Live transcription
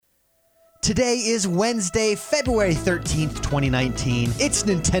Today is Wednesday, February 13th, 2019. It's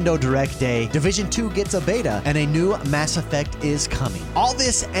Nintendo Direct Day. Division 2 gets a beta, and a new Mass Effect is coming. All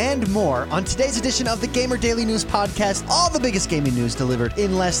this and more on today's edition of the Gamer Daily News Podcast. All the biggest gaming news delivered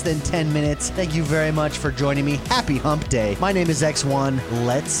in less than 10 minutes. Thank you very much for joining me. Happy Hump Day. My name is X1.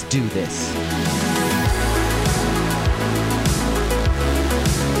 Let's do this.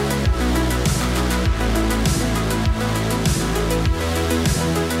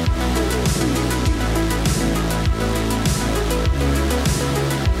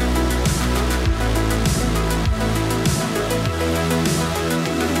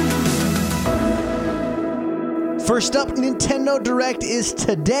 First up, Nintendo Direct is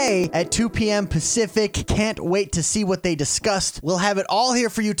today at 2 p.m. Pacific. Can't wait to see what they discussed. We'll have it all here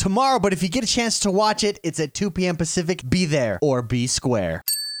for you tomorrow, but if you get a chance to watch it, it's at 2 p.m. Pacific. Be there or be square.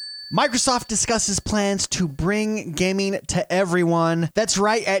 Microsoft discusses plans to bring gaming to everyone. That's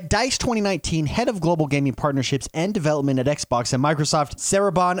right, at DICE 2019, head of global gaming partnerships and development at Xbox and Microsoft,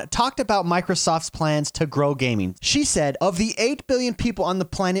 Sarah Bond, talked about Microsoft's plans to grow gaming. She said, of the 8 billion people on the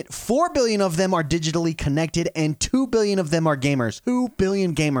planet, 4 billion of them are digitally connected and 2 billion of them are gamers. 2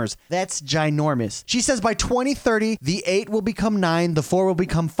 billion gamers. That's ginormous. She says by 2030, the 8 will become 9, the 4 will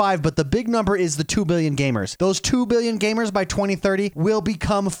become 5, but the big number is the 2 billion gamers. Those 2 billion gamers by 2030 will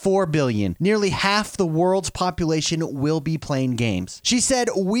become 4 billion. Nearly half the world's population will be playing games. She said,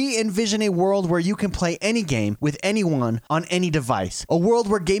 we envision a world where you can play any game with anyone on any device. A world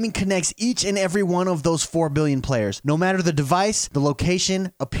where gaming connects each and every one of those 4 billion players. No matter the device, the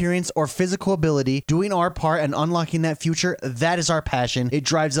location, appearance, or physical ability, doing our part and unlocking that future, that is our passion. It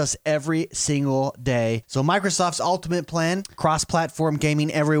drives us every single day. So Microsoft's ultimate plan, cross-platform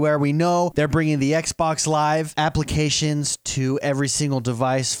gaming everywhere. We know they're bringing the Xbox Live applications to every single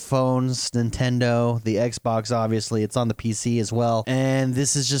device, phones, Nintendo, the Xbox, obviously. It's on the PC as well. And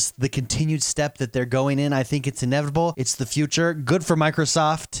this is just the continued step that they're going in. I think it's inevitable. It's the future. Good for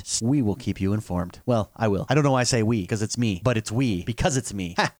Microsoft. We will keep you informed. Well, I will. I don't know why I say we, because it's me, but it's we, because it's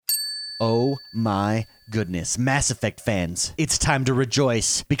me. Ha! Oh my goodness, Mass Effect fans, it's time to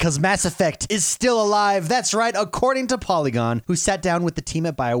rejoice because Mass Effect is still alive. That's right, according to Polygon, who sat down with the team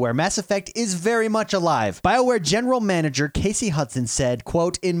at BioWare, Mass Effect is very much alive. BioWare General Manager Casey Hudson said,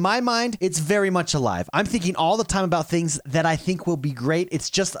 quote, in my mind, it's very much alive. I'm thinking all the time about things that I think will be great. It's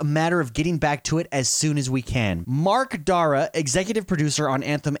just a matter of getting back to it as soon as we can. Mark Dara, executive producer on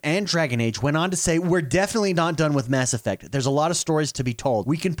Anthem and Dragon Age, went on to say, we're definitely not done with Mass Effect. There's a lot of stories to be told.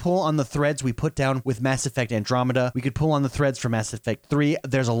 We can pull on the threads we put down with Mass Effect Andromeda. We could pull on the threads for Mass Effect 3.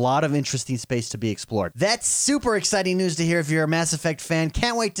 There's a lot of interesting space to be explored. That's super exciting news to hear if you're a Mass Effect fan.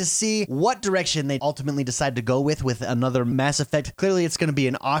 Can't wait to see what direction they ultimately decide to go with another Mass Effect. Clearly, it's going to be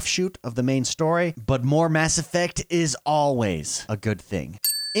an offshoot of the main story, but more Mass Effect is always a good thing.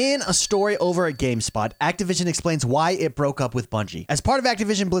 In a story over at GameSpot, Activision explains why it broke up with Bungie. As part of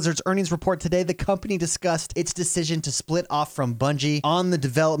Activision Blizzard's earnings report today, the company discussed its decision to split off from Bungie on the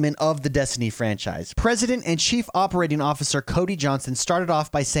development of the Destiny franchise. President and Chief Operating Officer Cody Johnson started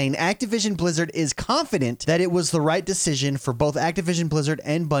off by saying Activision Blizzard is confident that it was the right decision for both Activision Blizzard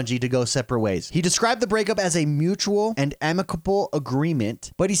and Bungie to go separate ways. He described the breakup as a mutual and amicable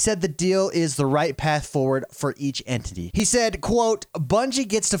agreement, but he said the deal is the right path forward for each entity. He said, quote, Bungie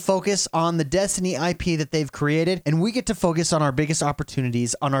gets to focus on the Destiny IP that they've created, and we get to focus on our biggest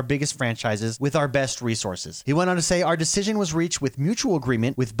opportunities, on our biggest franchises, with our best resources. He went on to say, our decision was reached with mutual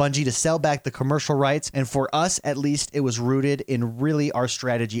agreement with Bungie to sell back the commercial rights, and for us, at least, it was rooted in really our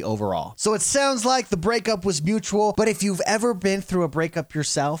strategy overall. So it sounds like the breakup was mutual, but if you've ever been through a breakup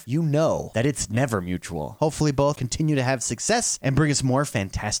yourself, you know that it's never mutual. Hopefully both continue to have success and bring us more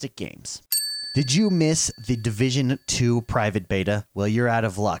fantastic games. Did you miss the Division 2 private beta? Well, you're out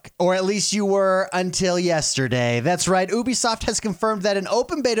of luck. Or at least you were until yesterday. That's right, Ubisoft has confirmed that an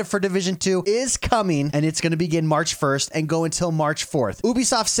open beta for Division 2 is coming, and it's going to begin March 1st and go until March 4th.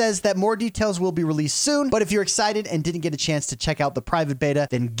 Ubisoft says that more details will be released soon, but if you're excited and didn't get a chance to check out the private beta,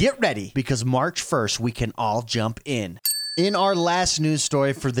 then get ready, because March 1st, we can all jump in. In our last news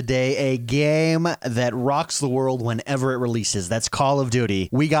story for the day, a game that rocks the world whenever it releases. That's Call of Duty.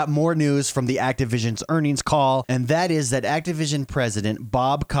 We got more news from the Activision's earnings call, and that is that Activision president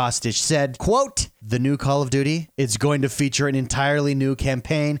Bob Kostic said, quote, the new Call of Duty is going to feature an entirely new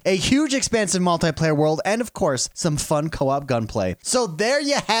campaign, a huge expansive multiplayer world, and of course, some fun co-op gunplay. So there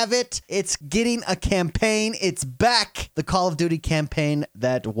you have it. It's getting a campaign. It's back. The Call of Duty campaign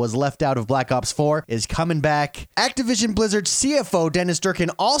that was left out of Black Ops 4 is coming back. Activision Blizzard CFO Dennis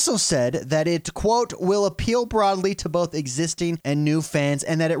Durkin also said that it, quote, will appeal broadly to both existing and new fans,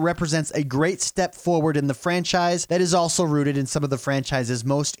 and that it represents a great step forward in the franchise that is also rooted in some of the franchise's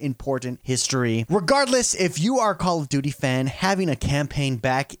most important history. Regardless, if you are a Call of Duty fan, having a campaign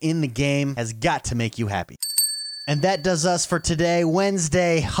back in the game has got to make you happy. And that does us for today,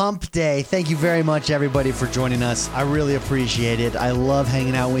 Wednesday, Hump Day. Thank you very much, everybody, for joining us. I really appreciate it. I love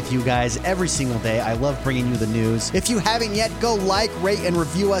hanging out with you guys every single day. I love bringing you the news. If you haven't yet, go like, rate, and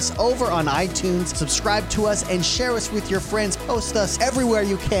review us over on iTunes. Subscribe to us and share us with your friends. Post us everywhere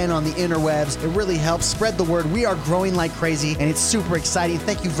you can on the interwebs. It really helps spread the word. We are growing like crazy, and it's super exciting.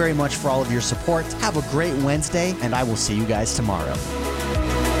 Thank you very much for all of your support. Have a great Wednesday, and I will see you guys tomorrow.